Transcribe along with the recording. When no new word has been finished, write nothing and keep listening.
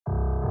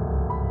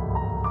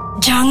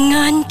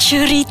Jangan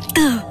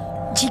cerita.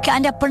 Jika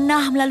anda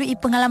pernah melalui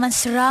pengalaman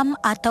seram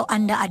atau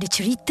anda ada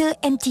cerita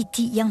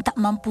entiti yang tak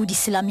mampu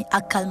diselami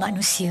akal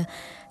manusia,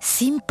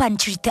 simpan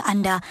cerita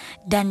anda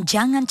dan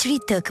jangan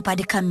cerita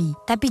kepada kami.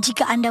 Tapi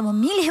jika anda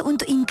memilih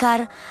untuk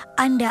ingkar,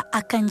 anda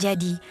akan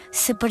jadi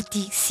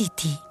seperti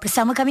Siti.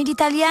 Bersama kami di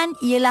talian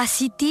ialah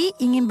Siti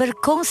ingin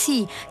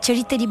berkongsi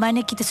cerita di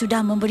mana kita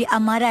sudah memberi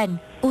amaran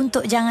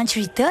untuk jangan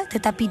cerita,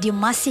 tetapi dia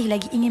masih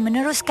lagi ingin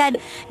meneruskan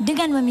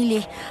dengan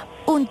memilih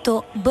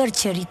untuk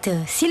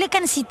bercerita.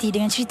 Silakan Siti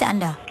dengan cerita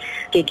anda.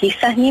 Okay,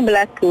 kisah ni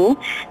berlaku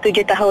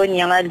 7 tahun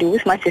yang lalu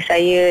semasa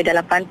saya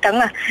dalam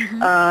pantang lah.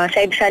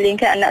 Saya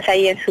bersalingkan anak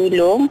saya yang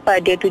sulung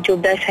pada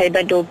 17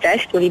 Haiban 12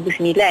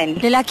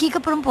 2009. Lelaki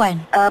ke perempuan?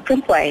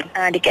 Perempuan.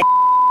 Dekat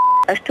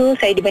lepas tu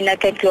saya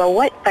dibenarkan keluar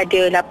ward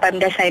pada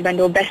 18 Haiban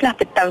 12 lah,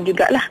 petang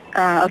jugalah.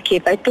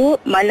 Okey, lepas tu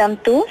malam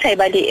tu saya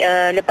balik,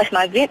 lepas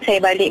maghrib saya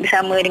balik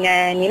bersama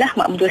dengan ni lah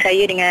mak mentua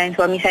saya dengan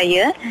suami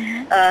saya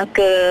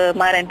ke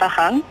Maran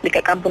Pahang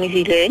dekat kampung New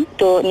Zealand.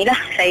 Untuk ni lah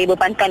saya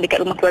berpantang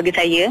dekat rumah keluarga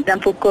saya. Dalam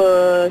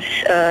pukul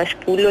 10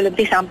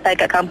 lebih sampai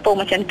kat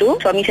kampung macam tu.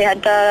 Suami saya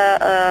hantar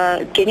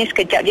kayaknya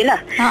sekejap je lah.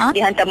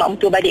 Dia hantar mak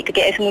mentua balik ke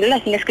KL semula lah,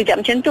 tinggal sekejap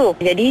macam tu.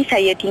 Jadi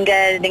saya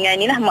tinggal dengan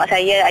ni lah mak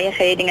saya, ayah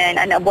saya dengan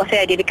anak buah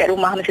saya ada dekat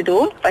rumah masa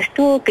tu. Lepas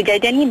tu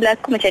kejadian ni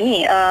berlaku macam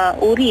ni.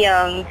 Uri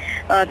yang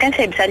kan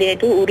saya bersalin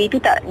tu, uri tu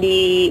tak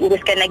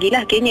diuruskan lagi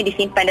lah. Kayaknya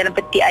disimpan dalam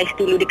peti ais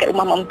dulu dekat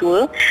rumah mak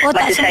mentua.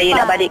 Masa saya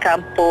nak balik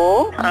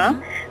kampung,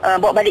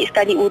 bawa balik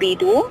sekali uri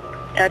tu,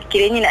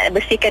 kiranya nak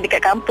bersihkan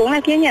dekat kampung lah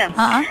kiranya.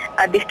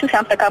 Habis tu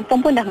sampai kampung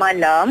pun dah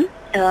malam.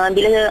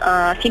 Bila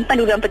simpan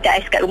dulu dalam peti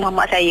ais kat rumah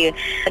mak saya.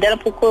 Dalam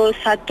pukul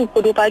 1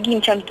 pukul 2 pagi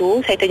macam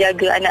tu, saya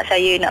terjaga anak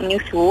saya nak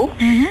menyusu.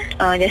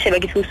 Dan saya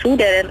bagi susu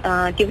dan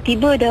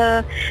tiba-tiba dah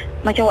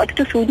macam waktu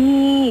tu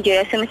sunyi je.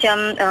 Rasa macam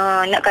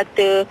nak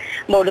kata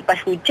baru lepas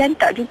hujan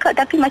tak juga,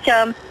 tapi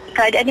macam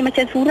keadaan dia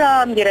macam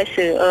suram je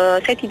rasa.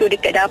 Saya tidur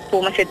dekat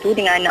dapur masa tu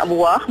dengan anak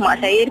buah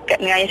mak saya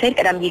dengan ayah saya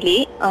dekat dalam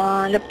bilik.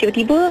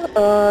 Tiba-tiba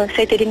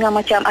saya terdengar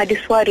macam ada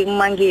suara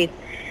memanggil.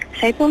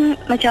 Saya pun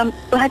macam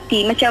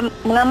perhati, macam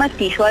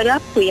mengamati suara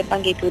apa yang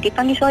panggil tu. Dia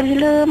panggil suara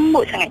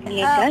lembut sangat.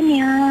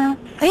 Dania.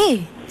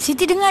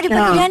 Siti dengar dia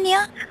panggil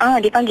Dania.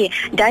 Dia panggil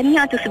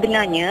Dania tu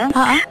sebenarnya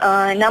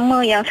nama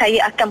yang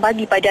saya akan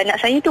bagi pada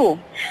anak saya tu.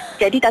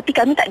 Jadi tapi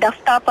kami tak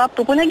daftar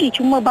apa-apa pun lagi.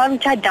 Cuma baru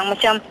cadang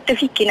macam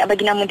terfikir nak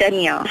bagi nama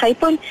Dania. Saya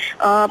pun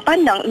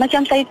pandang,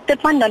 macam saya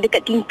terpandang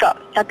dekat tingkap.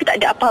 Tapi tak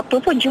ada apa-apa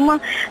pun. Cuma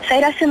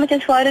saya rasa macam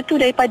suara tu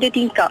daripada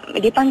tingkap.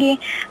 Dia panggil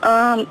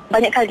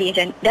banyak kali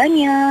macam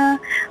Dania.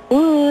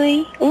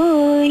 Oi,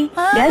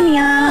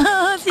 Dania.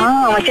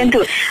 Macam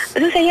tu. Lepas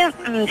tu saya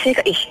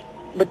kata,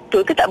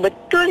 betul ke tak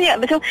betul ni?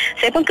 Betul.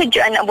 Saya pun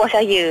kejut anak buah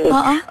saya.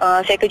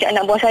 Saya kejut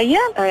anak buah saya,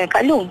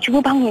 Kak Long,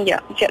 cuba bangun je.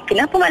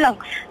 Kenapa Mak Long?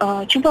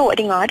 Cuba awak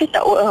dengar, ada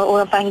tak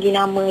orang panggil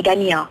nama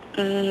Dania?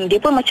 Dia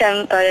pun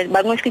macam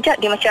bangun sekejap,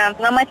 dia macam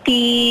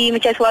mengamati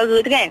macam suara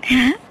tu kan.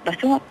 Lepas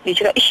tu dia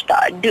cakap,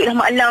 tak ada lah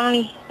Mak Long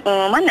ni.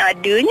 Mana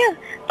adanya?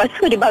 Lepas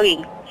tu dia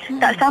baring.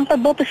 Tak sampai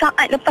beberapa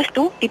saat lepas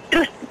tu, dia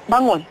terus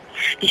bangun.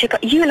 Dia cakap,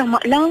 iyalah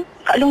Mak Long,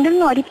 Kak Long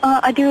dengar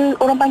ada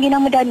orang panggil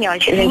nama Dania.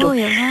 Dia cakap macam tu.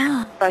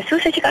 Lepas tu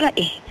saya cakap lah,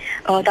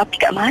 tapi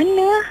kat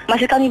mana?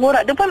 Masa kami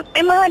borak tu pun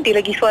memang ada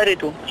lagi suara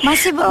tu.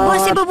 Masih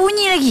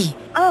berbunyi lagi?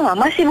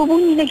 Masih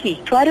berbunyi lagi.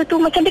 Suara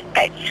tu macam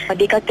dekat.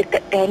 Dia kata,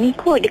 ni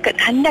kot, dekat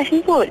tandas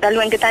ni kot.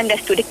 Laluan ke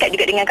tandas tu dekat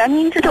juga dengan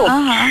kami tu.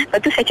 Lepas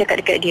tu saya cakap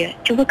dekat dia,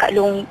 cuba Kak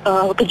Long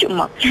kejut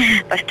mak.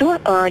 Lepas tu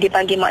dia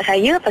panggil mak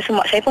saya. Lepas tu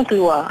mak saya pun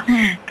keluar.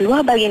 Keluar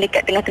bahagian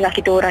dekat tengah-tengah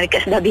kita orang,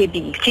 dekat sebelah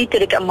baby. Cerita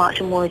dekat mak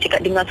semua,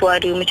 cakap dengar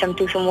suara macam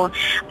tu semua.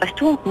 Lepas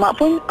tu mak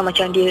pun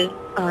macam dia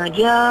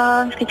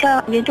diam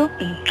sekejap macam tu.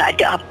 Tak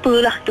ada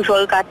apalah, tu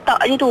suara katak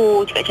je tu,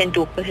 cakap macam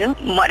tu. Lepas tu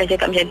mak dah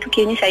cakap macam tu,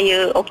 kiranya saya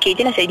okey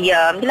je lah, saya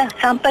diam je lah.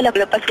 Sampailah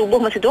lepas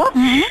subuh masa tu,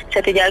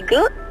 saya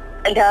terjaga.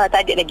 Dah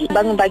tak ada lagi.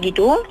 Bangun pagi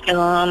tu,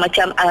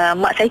 macam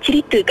mak saya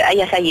cerita kat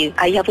ayah saya.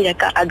 Ayah pun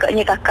cakap,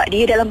 agaknya kakak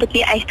dia dalam peti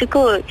ais tu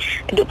kot.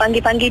 Duk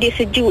panggil-panggil dia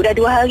sejuk dah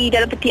 2 hari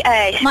dalam peti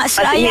ais.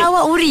 Maksud ayah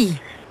awak Uri?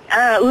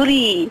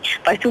 Uri.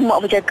 Lepas tu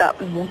mak pun cakap,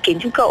 mungkin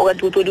juga orang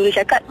tua-tua dulu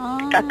cakap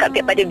kakak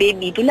pihak pada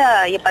baby tu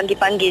lah yang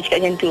panggil-panggil, cakap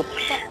macam tu.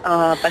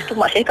 Lepas tu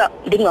mak saya cakap,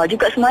 dengar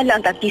juga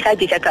semalam tapi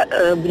saja cakap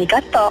bunyi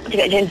katak,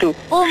 cakap macam tu.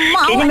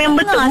 Mak jadi memang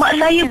betul mak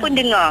sebenarnya. saya pun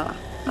dengar.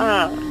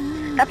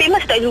 Tapi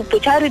memang tak lupa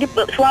cara dia,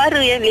 suara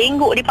yang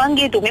lenggok dia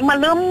panggil tu memang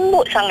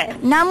lembut sangat.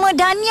 Nama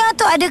Dania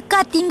tu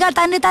adakah tinggal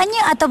tanda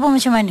tanya ataupun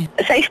macam mana?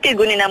 Saya still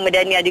guna nama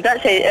Dania juga.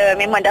 Saya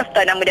memang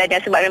daftar nama Dania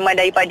sebab memang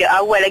daripada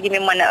awal lagi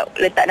memang nak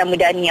letak nama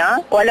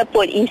Dania.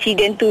 Walaupun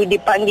insiden tu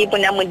dipanggil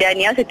pun nama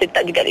Dania, saya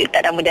tetap juga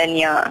letak nama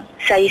Dania.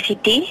 Saya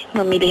Siti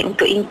memilih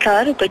untuk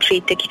ingkar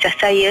bercerita kisah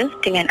saya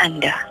dengan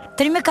anda.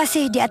 Terima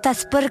kasih di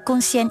atas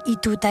perkongsian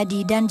itu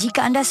tadi. Dan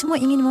jika anda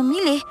semua ingin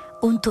memilih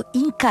untuk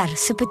ingkar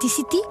seperti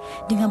Siti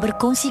dengan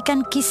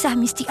berkongsikan kisah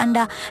mistik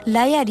anda,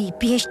 layari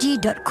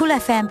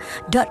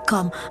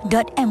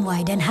phd.koolfm.com.my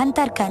dan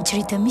hantarkan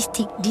cerita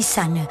mistik di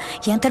sana.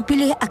 Yang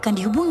terpilih akan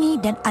dihubungi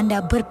dan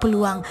anda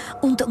berpeluang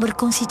untuk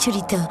berkongsi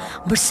cerita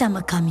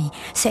bersama kami.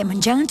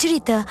 Segmen Jangan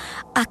Cerita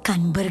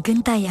akan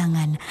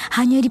bergentayangan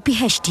hanya di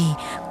PHD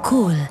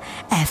Kool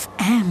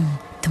FM,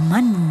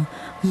 temanmu,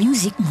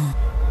 muzikmu.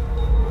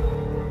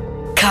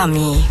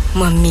 Kami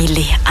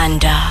memilih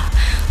anda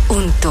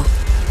untuk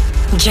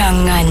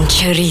Jangan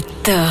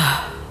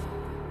Cerita.